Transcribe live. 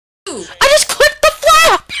I just clicked the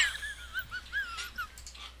flap!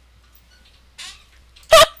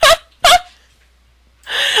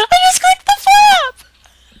 I just clicked the flap!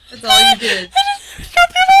 That's all you did.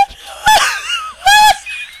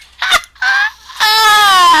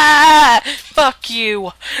 Fuck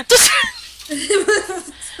you.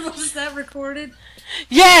 Was that recorded?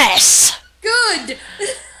 Yes! Good!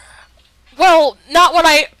 Well, not when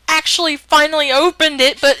I actually finally opened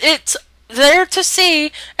it, but it's there to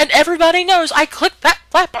see, and everybody knows I clicked that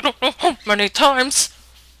flap I don't know how many times.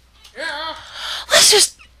 Yeah. Let's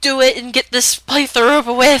just do it and get this playthrough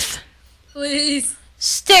over with. Please.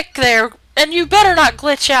 Stick there, and you better not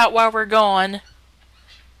glitch out while we're gone.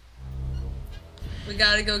 We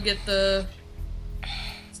gotta go get the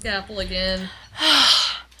scalpel again.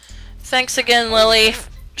 Thanks again, Lily.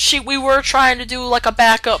 We were trying to do like a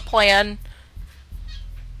backup plan.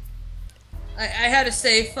 I had a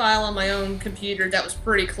save file on my own computer that was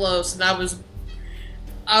pretty close, and I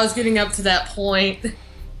was getting up to that point.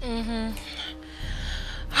 Mm-hmm.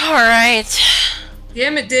 Alright.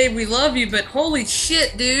 Damn it, Dave, we love you, but holy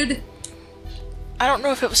shit, dude. I don't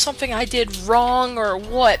know if it was something I did wrong or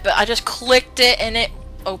what, but I just clicked it and it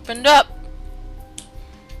opened up.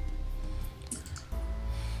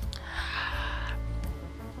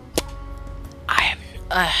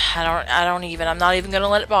 I'm not even gonna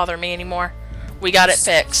let it bother me anymore. We got it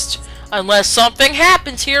fixed. Unless something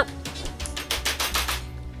happens here.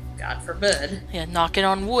 God forbid. Yeah, knocking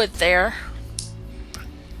on wood there.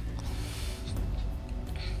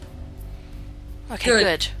 Okay,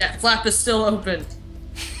 good. That flap is still open.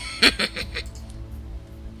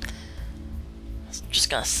 Just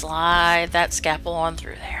gonna slide that scalpel on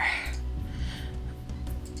through there.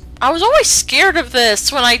 I was always scared of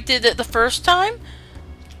this when I did it the first time.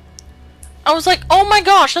 I was like, oh my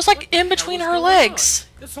gosh, that's like in between her legs.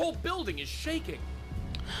 This whole building is shaking.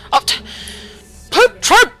 Oh,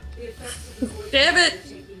 try. Damn it!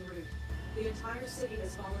 The entire city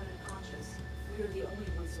has fallen unconscious. We are the only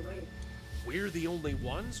ones awake. We're the only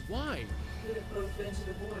ones? Why? We have both been to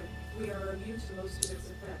the void. We are immune to most of its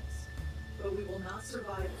effects. But we will not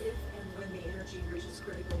survive if and when the energy reaches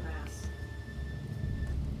critical mass.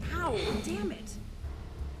 Ow, damn it!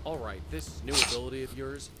 Alright, this new ability of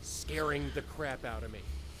yours, scaring the crap out of me.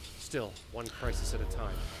 Still, one crisis at a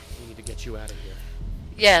time. We need to get you out of here.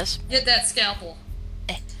 Yes. Get that scalpel.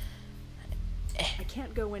 I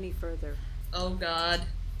can't go any further. Oh god.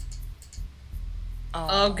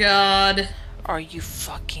 Oh god. Are you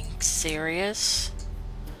fucking serious?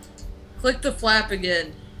 Click the flap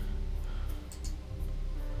again.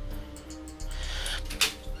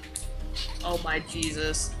 Oh my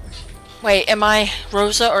Jesus. Wait, am I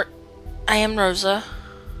Rosa or... I am Rosa.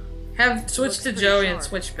 Switch to Joey and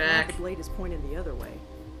switch back. The blade is pointed the other way.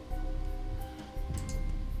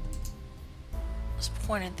 It's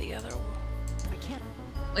pointed the other way. I can't...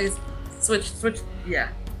 Like, switch, yeah.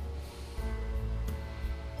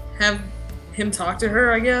 Have him talk to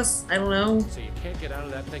her, I guess? I don't know. So you can't get out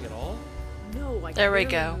of that thing at all? No, I There we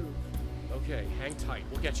can't go. move. Okay, hang tight.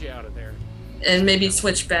 We'll get you out of there. And maybe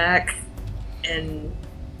switch back and...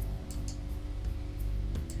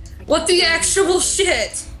 What the actual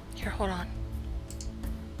shit? Here, hold on.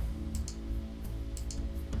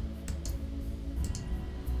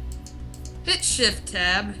 Hit shift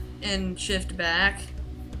tab and shift back.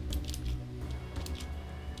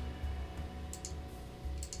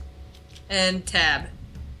 And tab.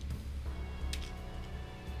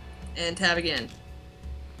 And tab again.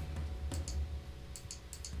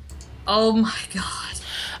 Oh my god.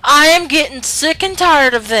 I am getting sick and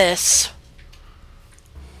tired of this.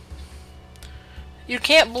 You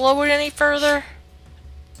can't blow it any further?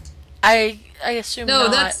 I assume No,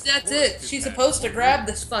 not. that's it. She's supposed to grab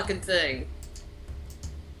this fucking thing.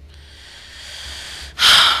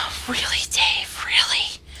 Really, Dave?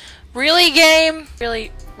 Really? Really, game?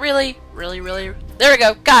 Really? Really? Really? Really? There we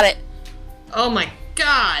go. Got it. Oh my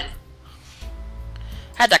god.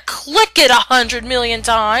 Had to click it 100 million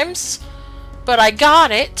times, but I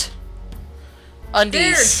got it. There,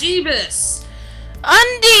 Undies. Jeebus.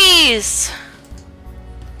 Undies!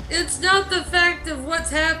 It's not the fact of what's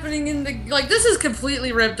happening in the... Like, this has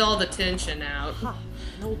completely ripped all the tension out. Ha!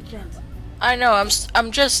 An old vent. I know,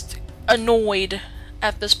 I'm just annoyed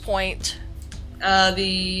at this point.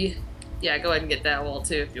 Yeah, go ahead and get that wall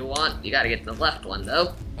too if you want. You gotta get the left one,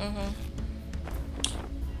 though. Mm-hmm.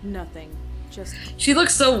 Nothing. Just... She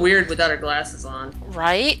looks so weird without her glasses on.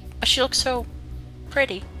 Right? She looks so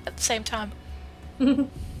pretty at the same time.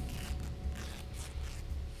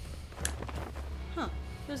 Huh.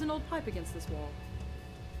 There's an old pipe against this wall.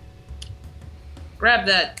 Grab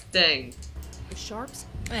that thing. The sharps?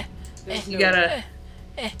 Eh, There's You no- gotta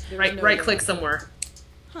there's no right way. click somewhere.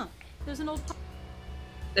 Huh. There's an old...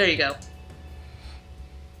 There you go.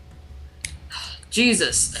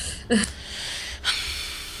 Jesus.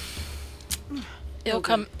 it'll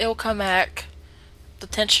come back. The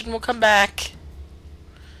tension will come back.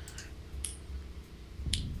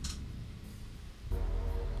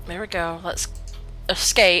 There we go. Let's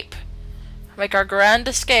escape. Make our grand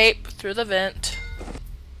escape through the vent.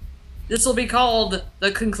 This will be called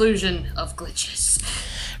the conclusion of glitches.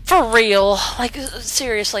 For real. Like,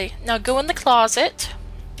 seriously. Now go in the closet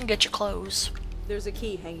and get your clothes. There's a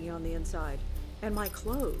key hanging on the inside. And my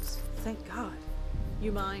clothes. Thank God.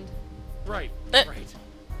 You mind? Right, Eh. right.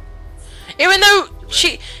 Even though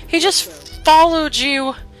he just followed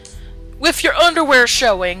you with your underwear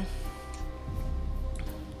showing.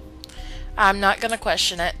 I'm not gonna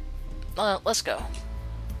question it. Let's go.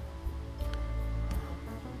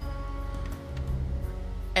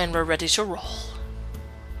 And we're ready to roll.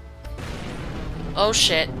 Oh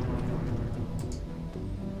shit.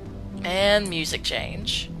 And music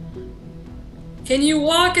change. Can you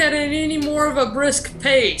walk at any more of a brisk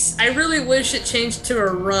pace? I really wish it changed to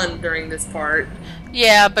a run during this part.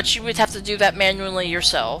 Yeah, but you would have to do that manually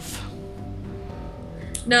yourself.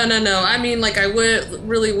 No. I mean, like, I would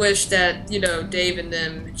really wish that, you know, Dave and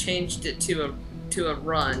them changed it to a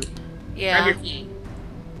run. Yeah. Grab your key.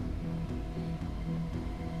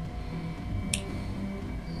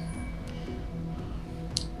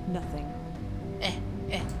 Nothing.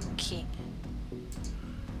 Key.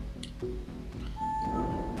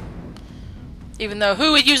 Even though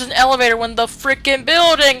who would use an elevator when the freaking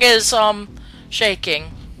building is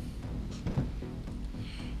shaking?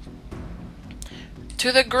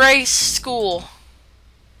 To the Grace School.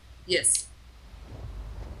 Yes.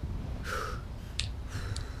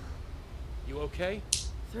 You okay?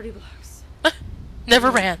 30 blocks. Never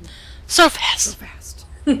ran. So fast. Fast.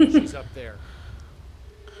 She's up there.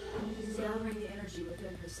 She's gathering the energy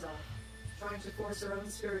within herself, trying to force her own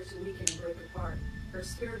spirit to weaken and break apart. Her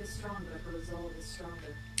spirit is strong, but her resolve is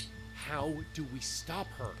stronger. How do we stop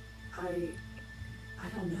her? I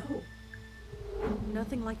don't know.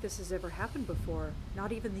 Nothing like this has ever happened before.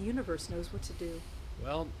 Not even the universe knows what to do.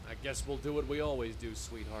 Well, I guess we'll do what we always do,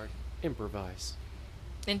 sweetheart. Improvise.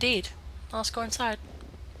 Indeed. Let's go inside.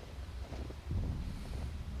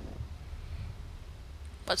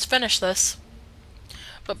 Let's finish this.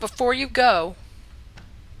 But before you go...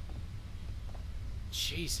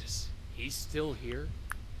 Jesus, he's still here?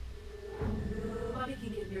 Nobody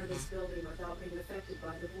can get near this building without being affected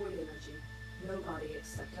by the void energy. Nobody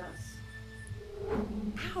except us.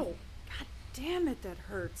 Ow! God damn it, that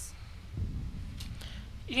hurts.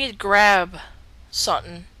 You need to grab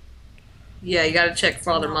something. Yeah, you gotta check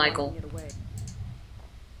Father Not Michael. locking it away.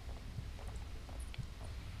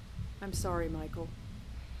 I'm sorry, Michael.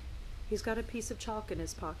 He's got a piece of chalk in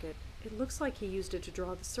his pocket. It looks like he used it to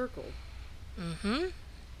draw the circle. Mm-hmm.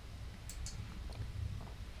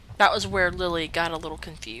 That was where Lily got a little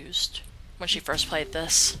confused when she first played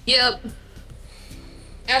this. Yep.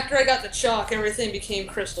 After I got the chalk, everything became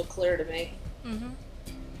crystal clear to me. Mm-hmm.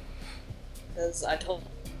 As I told.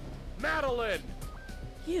 Madeline!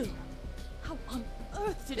 You! How on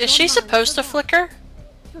earth did Is your she mind supposed to survive? flicker?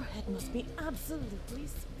 Your head must be absolutely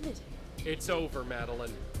splitting. It's over,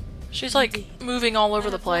 Madeline. She's like moving all over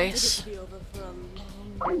I the have wanted it place. to be over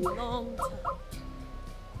for a long, long time.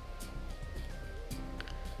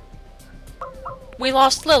 We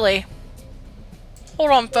lost Lily.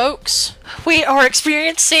 Hold on, folks. We are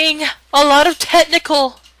experiencing a lot of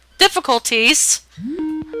technical difficulties.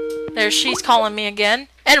 There, she's calling me again.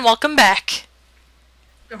 And welcome back.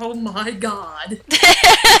 Oh my god.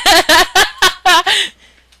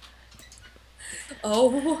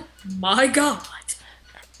 Oh my god.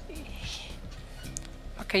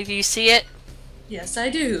 Okay, do you see it? Yes, I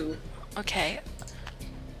do. Okay.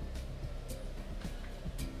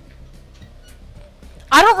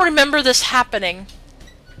 I don't remember this happening.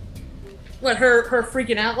 What, her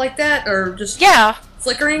freaking out like that? Or just Yeah.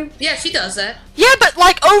 flickering? Yeah, she does that. Yeah, but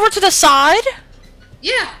like over to the side?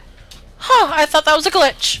 Yeah. Huh, I thought that was a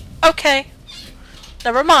glitch. Okay.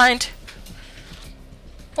 Never mind.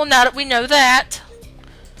 Well, now that we know that.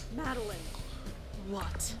 Madeline!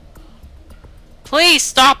 What? Please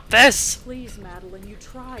stop this! Please, Madeline, you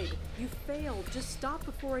tried. You failed. Just stop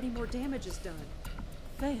before any more damage is done.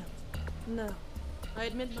 Failed? No. I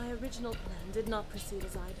admit my original plan did not proceed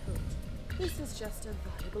as I'd hoped. This is just a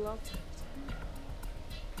viable alternative.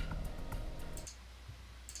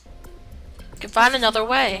 We can find another Not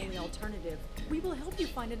the way. only alternative. We will help you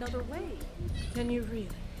find another way. Can you really?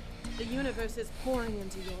 The universe is pouring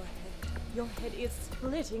into your head. Your head is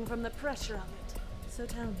splitting from the pressure of it. So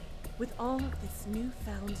tell me, with all of this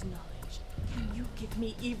newfound knowledge, can you give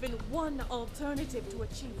me even one alternative to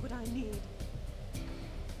achieve what I need?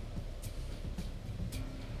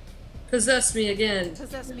 Possess me again.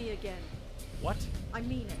 Possess me again. What? I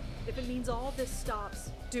mean it. If it means all this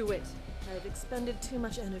stops, do it. I have expended too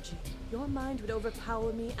much energy. Your mind would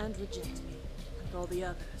overpower me and reject me, like all the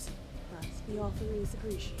others. But the offer is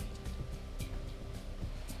appreciated.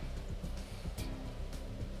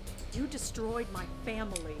 You destroyed my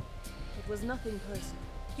family. It was nothing personal.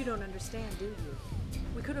 You don't understand, do you?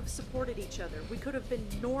 We could have supported each other. We could have been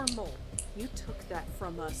normal. You took that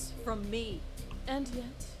from us, from me. And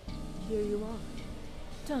yet, here you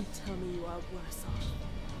are. Don't tell me you are worse off.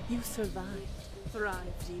 You survived,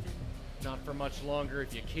 thrived even. Not for much longer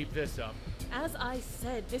if you keep this up. As I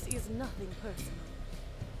said, this is nothing personal.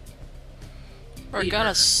 We're Leave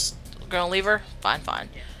gonna leave her? Fine, fine.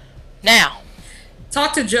 Now.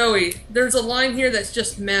 Talk to Joey. There's a line here that's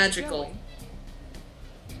just magical.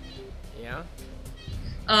 Yeah?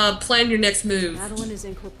 Plan your next move. Madeline is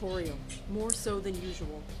incorporeal, more so than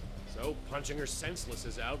usual. So, punching her senseless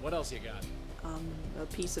is out. What else you got? A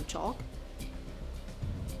piece of chalk?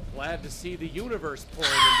 Glad to see the universe pouring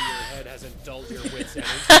into your head hasn't dulled your wits any.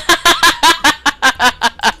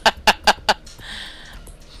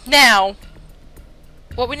 Now,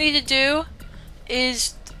 what we need to do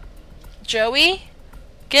is, Joey,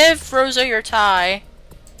 give Rosa your tie.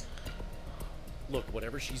 Look,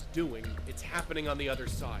 whatever she's doing, it's happening on the other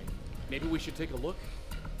side. Maybe we should take a look?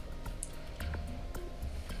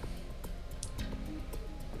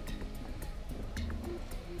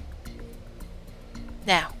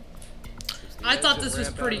 Now. I thought this was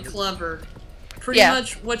pretty clever. Pretty Yeah.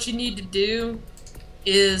 much what you need to do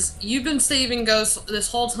is you've been saving ghosts this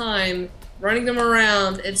whole time, running them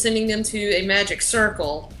around and sending them to a magic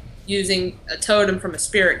circle using a totem from a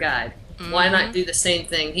spirit guide. Why not do the same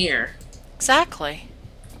thing here? Exactly.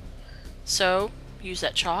 So, use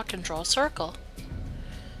that chalk and draw a circle.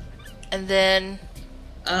 And then...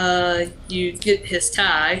 You get his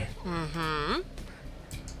tie.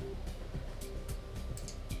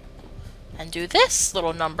 And do this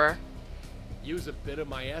little number. Use a bit of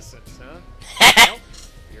my essence, huh? Well,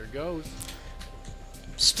 here goes.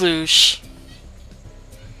 Sploosh.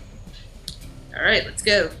 Alright, let's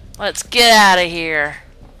go. Let's get out of here.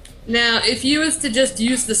 Now, if you was to just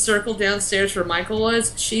use the circle downstairs where Michael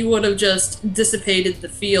was, she would have just dissipated the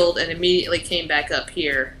field and immediately came back up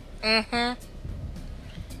here. I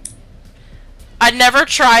never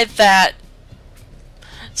tried that.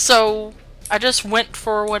 So, I just went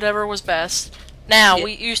for whatever was best. Now, Yeah.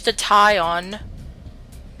 we used to tie on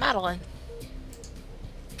Madeline.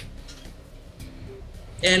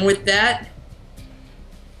 And with that,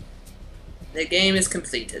 the game is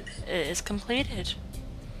completed. It is completed.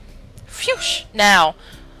 Phew! Now,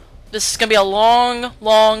 this is gonna be a long,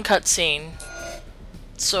 long cutscene.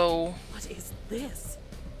 So, What is this?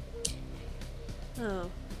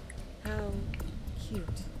 Oh, how cute.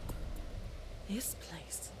 This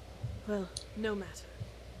place. Well, no matter.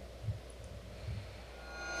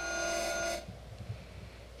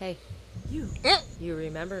 Hey, You, you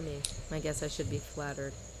remember me. I guess I should be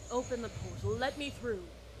flattered. open the portal, let me through.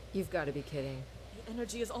 You've got to be kidding. The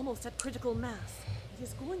energy is almost at critical mass. It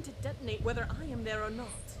is going to detonate whether I am there or not.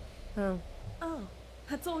 Oh, Oh,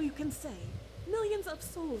 that's all you can say. Millions of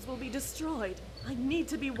souls will be destroyed. I need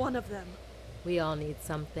to be one of them. we all need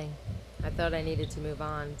something. I thought I needed to move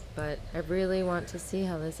on, but I really want to see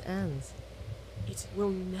how this ends. It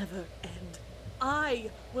will never end.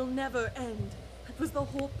 I will never end. That was the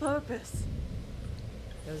whole purpose.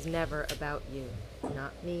 It was never about you.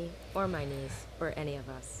 Not me, or my niece, or any of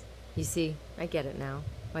us. You see, I get it now.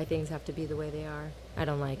 Why things have to be the way they are. I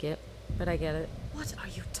don't like it, but I get it. What are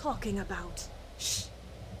you talking about? Shh.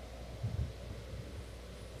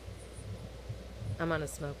 I'm on a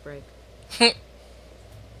smoke break. It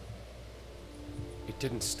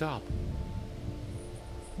didn't stop.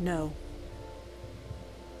 No.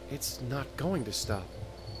 It's not going to stop.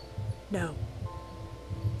 No.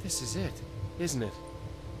 This is it, isn't it?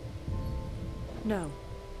 No.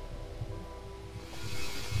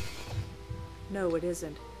 No, it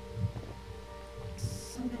isn't.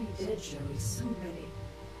 So many dead, Joey, so many.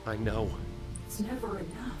 I know. It's never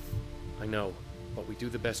enough. I know. But we do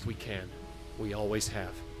the best we can. We always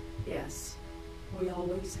have. Yes, we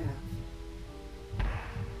always have.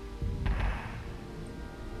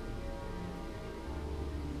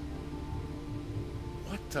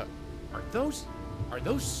 What the? Are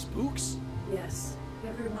those spooks? Yes,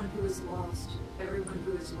 everyone who is lost, everyone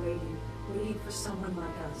who is waiting, waiting for someone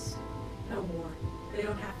like us. No more. They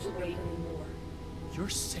don't have to wait anymore. You're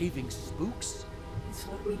saving spooks? It's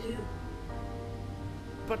what we do.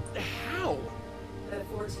 But how? That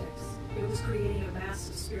vortex, it was creating a mass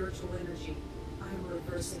of spiritual energy. I'm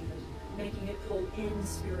reversing it, making it pull in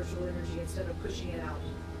spiritual energy instead of pushing it out.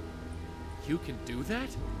 You can do that?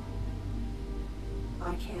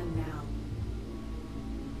 I can now.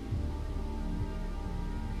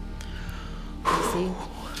 You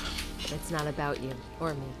see? It's not about you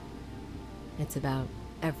or me. It's about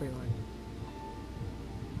everyone.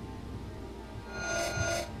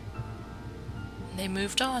 They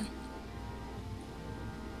moved on.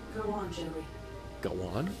 Go on, Joey. Go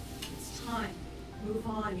on? It's time. Move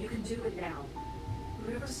on. You can do it now.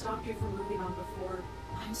 Whoever stopped you from moving on before,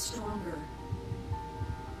 I'm stronger.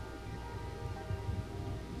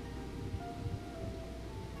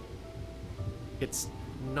 It's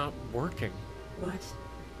not working. What?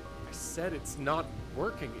 I said it's not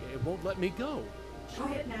working. It won't let me go.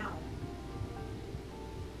 Try it now.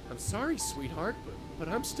 I'm sorry, sweetheart, but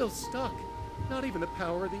I'm still stuck. Not even the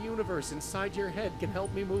power of the universe inside your head can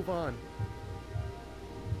help me move on.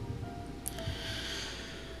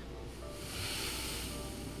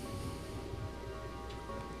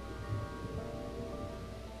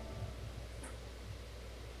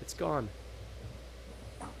 It's gone.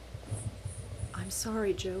 I'm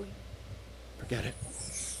sorry, Joey. Forget it.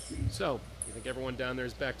 So, you think everyone down there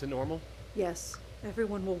is back to normal? Yes,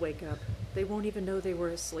 everyone will wake up. They won't even know they were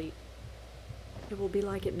asleep. It will be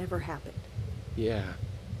like it never happened. Yeah.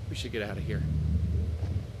 We should get out of here.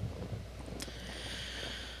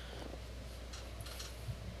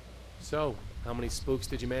 So, how many spooks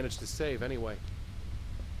did you manage to save anyway?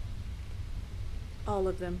 All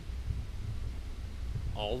of them.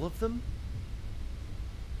 All of them?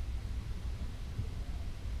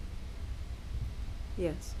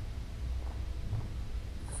 Yes.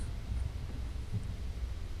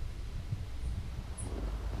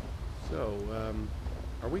 So,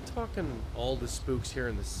 are we talking all the spooks here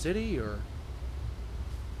in the city, or?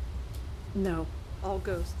 No. All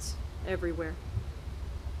ghosts. Everywhere.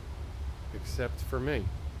 Except for me.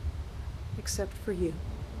 Except for you.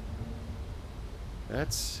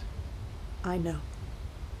 That's... I know.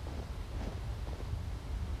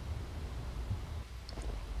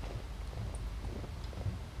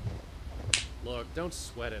 Look, don't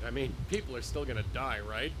sweat it. I mean, people are still gonna die,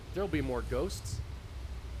 right? There'll be more ghosts.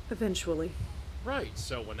 Eventually. Right,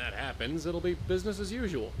 so when that happens, it'll be business as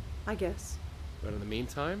usual. I guess. But in the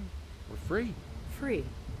meantime, we're free. Free.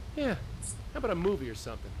 Yeah. How about a movie or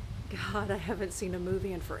something? God, I haven't seen a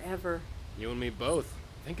movie in forever. You and me both.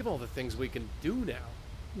 Think of all the things we can do now.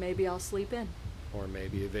 Maybe I'll sleep in. Or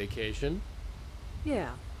maybe a vacation.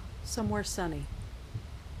 Yeah. Somewhere sunny.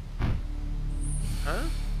 Huh?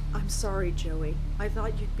 I'm sorry, Joey. I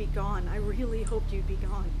thought you'd be gone. I really hoped you'd be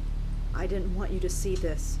gone. I didn't want you to see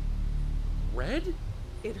this. Red?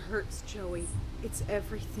 It hurts, Joey. It's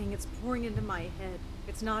everything. It's pouring into my head.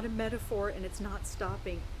 It's not a metaphor and it's not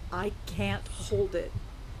stopping. I can't hold it.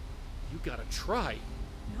 You gotta try.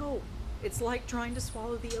 No. It's like trying to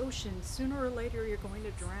swallow the ocean. Sooner or later, you're going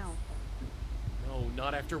to drown. No,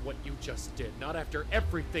 not after what you just did. Not after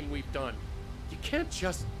everything we've done. You can't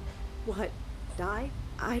just... What? Die?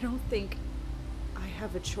 I don't think I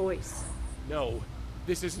have a choice. No.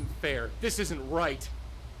 This isn't fair. This isn't right.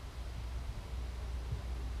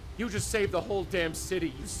 You just saved the whole damn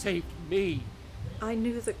city. You saved me. I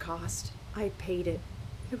knew the cost. I paid it.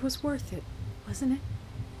 It was worth it, wasn't it?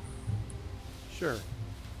 Sure.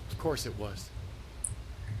 Of course it was.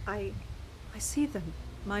 I see them.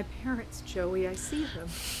 My parents, Joey, I see them.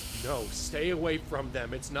 No, stay away from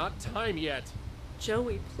them. It's not time yet.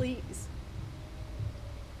 Joey, please.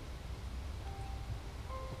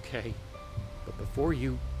 Okay. But before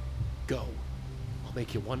you go, I'll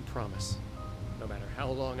make you one promise. No matter how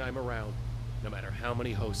long I'm around, no matter how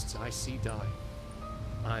many hosts I see die,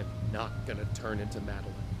 I'm not gonna turn into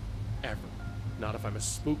Madeline. Ever. Not if I'm a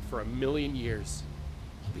spook for 1,000,000 years.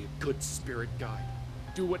 I'll be a good spirit guide.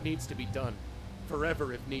 Do what needs to be done.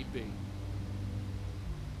 Forever if need be.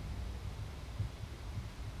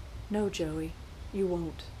 No, Joey, you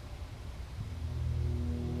won't.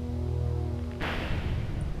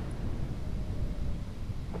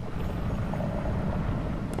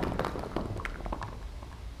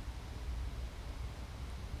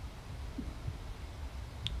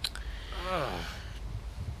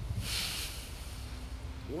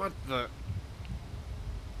 What the...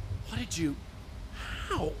 What did you...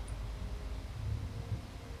 How?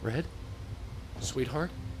 Red? Sweetheart?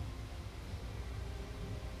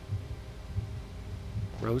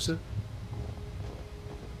 Rosa?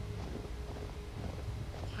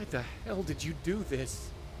 Why the hell did you do this?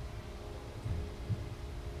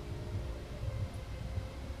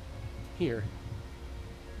 Here.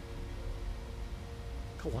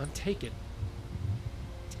 Go on, take it.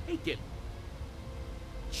 Take it.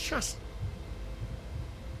 Just...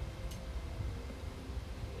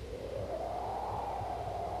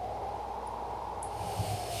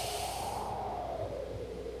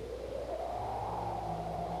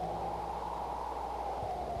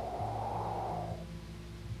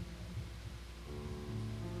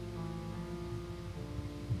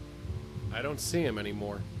 I don't see him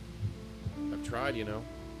anymore. I've tried, you know.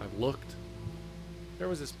 I've looked. There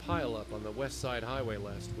was this pileup on the West Side Highway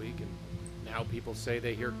last week, and now people say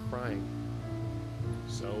they hear crying.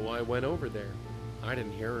 So I went over there. I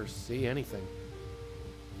didn't hear or see anything.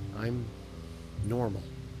 I'm normal.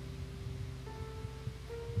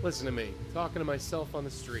 Listen to me, talking to myself on the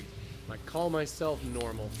street. I call myself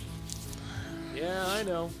normal. Yeah, I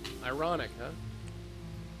know. Ironic, huh?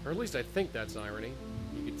 Or at least I think that's irony.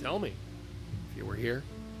 You could tell me if you were here.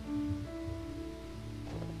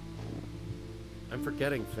 I'm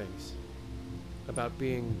forgetting things. About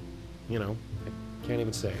being, you know, I can't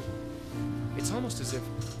even say it. It's almost as if,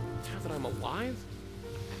 now that I'm alive,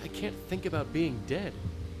 I can't think about being dead.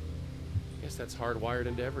 I guess that's hardwired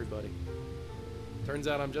into everybody. Turns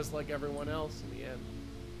out I'm just like everyone else in the end.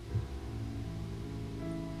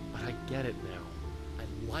 But I get it now. I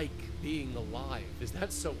like being alive. Is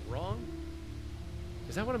that so wrong?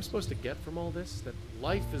 Is that what I'm supposed to get from all this? That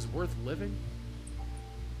life is worth living?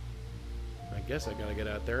 I guess I gotta get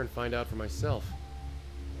out there and find out for myself.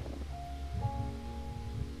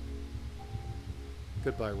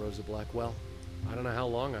 Goodbye, Rosa Blackwell. I don't know how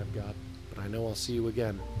long I've got, but I know I'll see you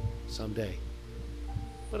again someday.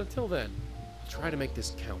 But until then, I'll try to make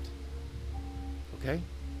this count. Okay?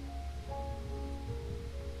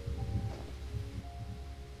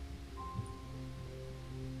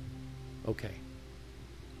 Okay.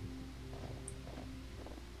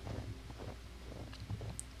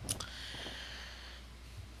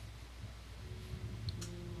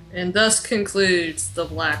 And thus concludes the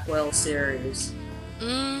Blackwell series.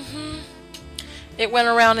 Mm-hmm. It went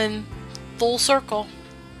around in full circle.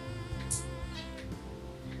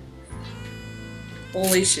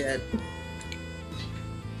 Holy shit.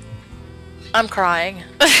 I'm crying.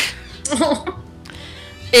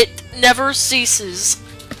 It never ceases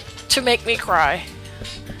to make me cry.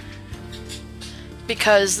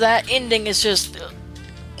 Because that ending is just...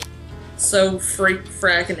 so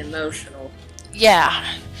fracking emotional.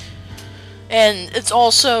 Yeah. And it's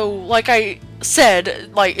also, like I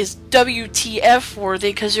said, like, it's WTF worthy,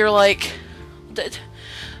 because you're like...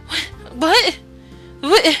 What?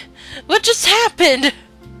 What just happened?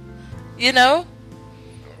 You know?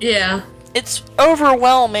 Yeah. It's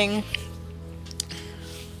overwhelming.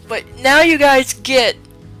 But now you guys get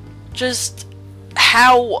just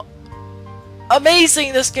how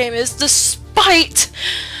amazing this game is, despite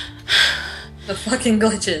the fucking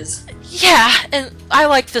glitches. Yeah, and I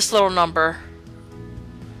like this little number.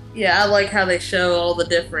 Yeah, I like how they show all the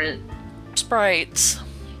different sprites.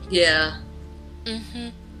 Yeah. Mm-hmm.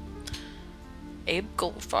 Abe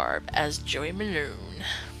Goldfarb as Joey Maloon.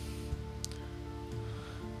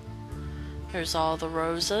 There's all the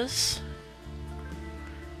roses.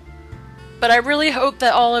 But I really hope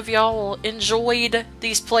that all of y'all enjoyed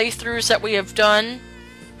these playthroughs that we have done.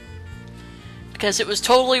 Because it was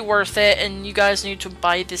totally worth it, and you guys need to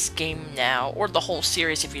buy this game now. Or the whole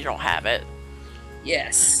series if you don't have it.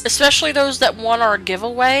 Yes. Especially those that won our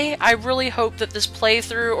giveaway. I really hope that this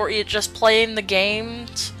playthrough, or just playing the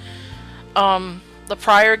games, the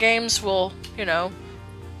prior games will, you know,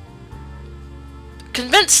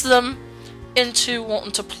 convince them into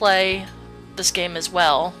wanting to play this game as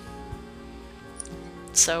well.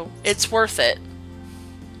 So, it's worth it.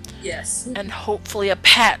 Yes. And hopefully a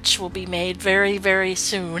patch will be made very, very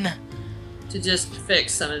soon. To just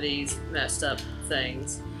fix some of these messed up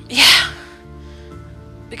things. Yeah.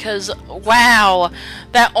 Because, wow,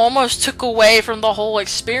 that almost took away from the whole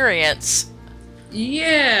experience.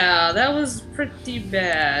 Yeah, that was pretty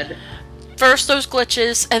bad. First those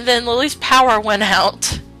glitches, and then Lily's power went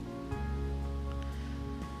out.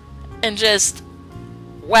 And just,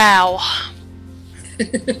 wow.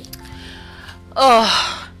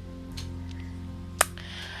 Ugh.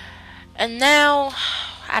 And now,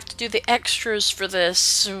 I have to do the extras for this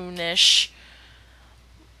soonish.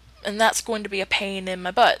 And that's going to be a pain in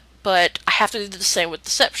my butt. But I have to do the same with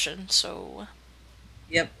Deception, so...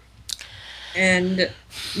 Yep. And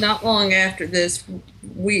not long after this, do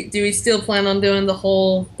we still plan on doing the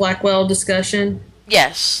whole Blackwell discussion?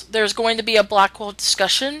 Yes, there's going to be a Blackwell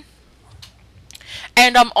discussion.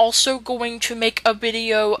 and I'm also going to make a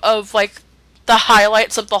video of like the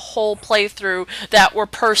highlights of the whole playthrough that were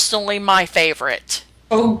personally my favorite.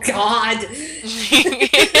 Oh God!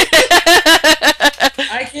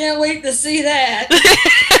 I can't wait to see that.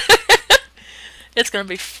 It's gonna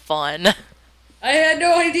be fun. I had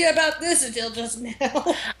no idea about this until just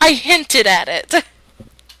now. I hinted at it.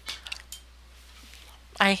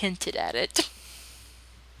 I hinted at it.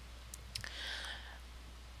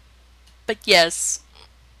 But yes,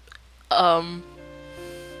 I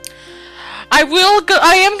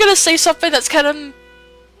am gonna say something that's kind of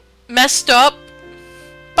messed up,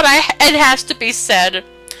 but it has to be said.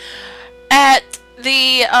 At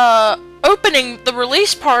the opening, the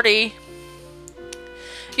release party,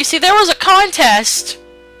 you see, there was a contest.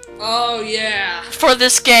 Oh yeah. For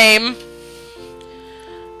this game,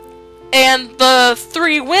 and the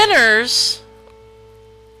 3 winners,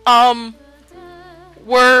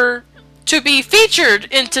 were to be featured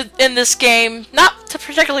in this game, not to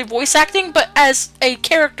particularly voice acting, but as a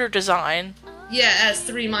character design. Yeah, as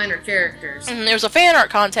 3 minor characters. And there was a fan art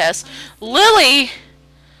contest. Lily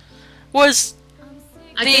was.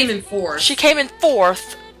 I came in 4th. She came in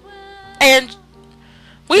 4th, and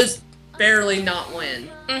we just barely not win.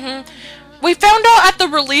 We found out at the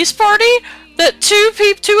release party that two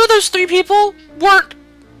of those 3 people weren't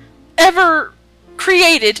ever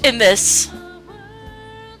created in this.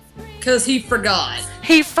 Because he forgot.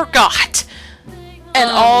 He forgot. And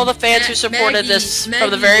all the fans who supported this from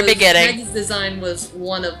the very beginning. Maggie's design was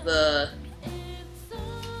one of the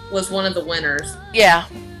winners. Yeah.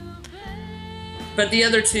 But the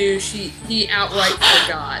other 2, he outright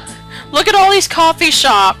forgot. Look at all these coffee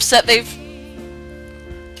shops that they've...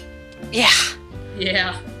 Yeah.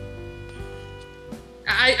 Yeah.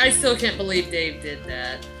 I still can't believe Dave did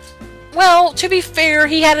that. Well, to be fair,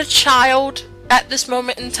 he had a child at this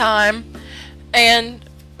moment in time, and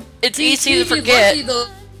it's easy to forget. Lucky those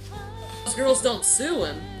girls don't sue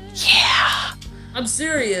him. Yeah. I'm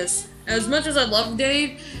serious. As much as I love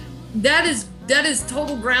Dave, that is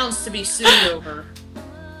total grounds to be sued over.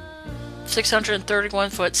 631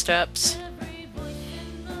 footsteps.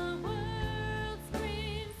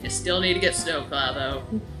 You still need to get snowplow though.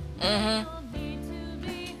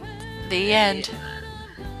 The end.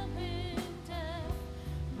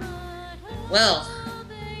 Well,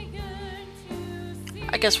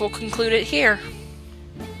 I guess we'll conclude it here.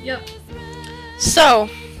 Yep. So,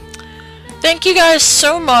 thank you guys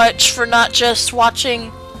so much for not just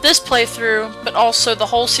watching this playthrough, but also the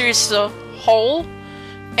whole series as a whole.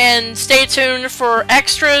 And stay tuned for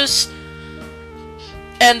extras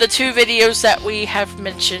and the 2 videos that we have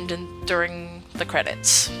mentioned during the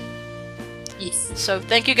credits. Yes. So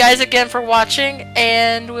thank you guys again for watching,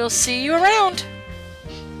 and we'll see you around.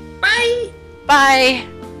 Bye! Bye!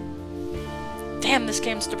 Damn, this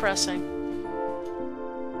game's depressing.